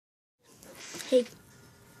Hey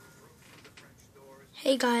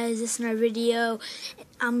guys, this is my video.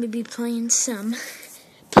 I'm going to be playing some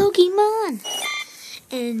Pokemon.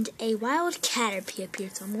 And a wild Caterpie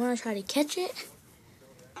appeared, so I'm going to try to catch it.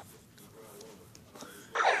 I'm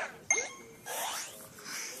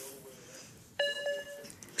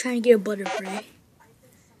trying to get a butterfly.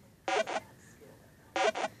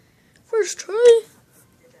 First try.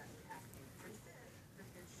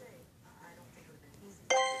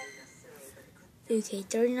 Okay,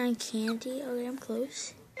 39 candy. Okay, I'm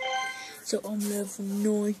close. So I'm level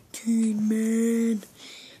 19, man.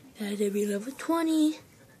 I had to be level 20.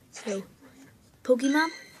 So, Pokemon,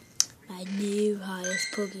 my new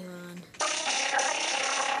highest Pokemon.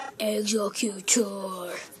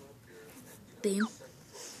 Executor. Boom.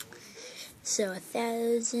 So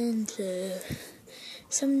 1,000.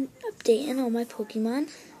 Some updating on my Pokemon.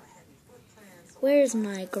 Where's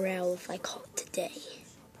my growl if I call it today?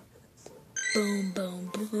 Boom,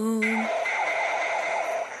 boom, boom.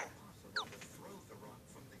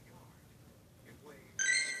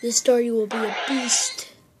 This story will be a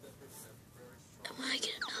beast. Am I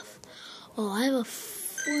get enough? Oh, I have a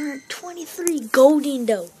 423 golden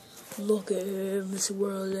though. Look at him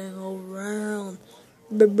swirling around.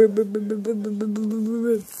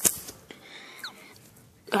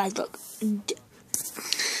 Guys, look.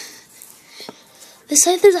 The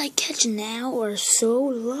scythers I catch now are so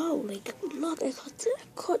low. Like, look, I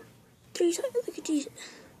caught 3 times. Look at these.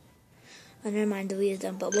 Oh, never mind, deleted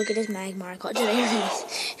them. But look at this Magmar. I caught today.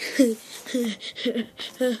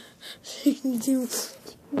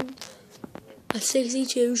 A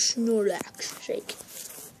 62 Snorlax. Shake.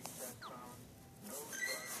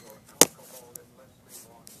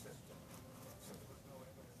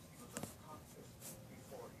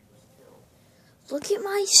 Look at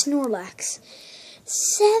my Snorlax.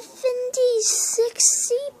 76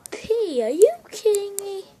 CP. Are you kidding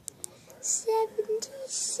me? 76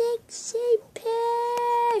 CP.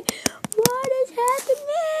 What is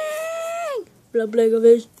happening? Blah blah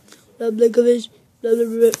fish. Blah blah fish. Blah blah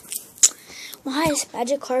blah. My highest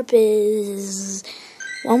Magikarp is.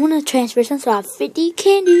 Well, I'm gonna transfer some, so I have 50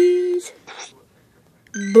 candies.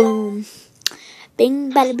 Boom.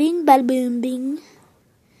 Bing, bada bing, bada boom, bing.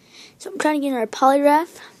 So I'm trying to get another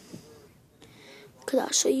Polygraph. Because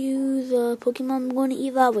I'll show you the Pokemon I'm going to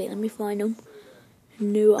evolve. Wait, let me find them.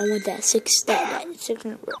 No, I want that 6.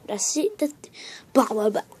 That's it. That, blah, blah,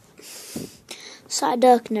 blah.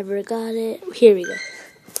 Psyduck, never got it. Here we go.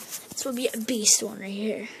 This will be a beast one right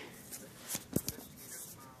here.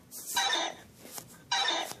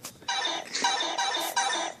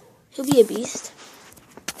 He'll be a beast.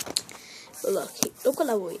 But look what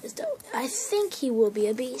level he is though. I think he will be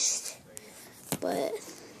a beast. But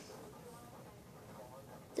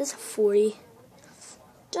just 40.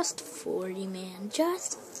 Just 40, man.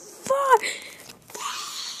 Just 40.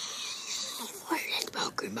 What is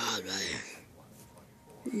Pokemon, man?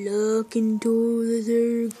 Look into the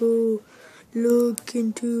circle. Look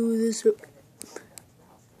into the circle.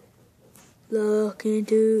 Look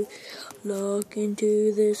into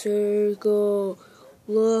the circle.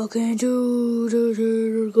 Look into the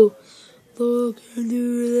circle. Look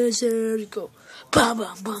into the circle. Bum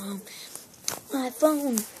bum bum. My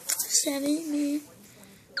phone. 7 me.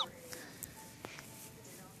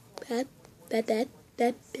 Bad.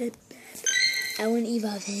 I want to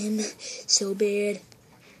evolve him so bad.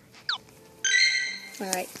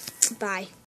 Alright, bye.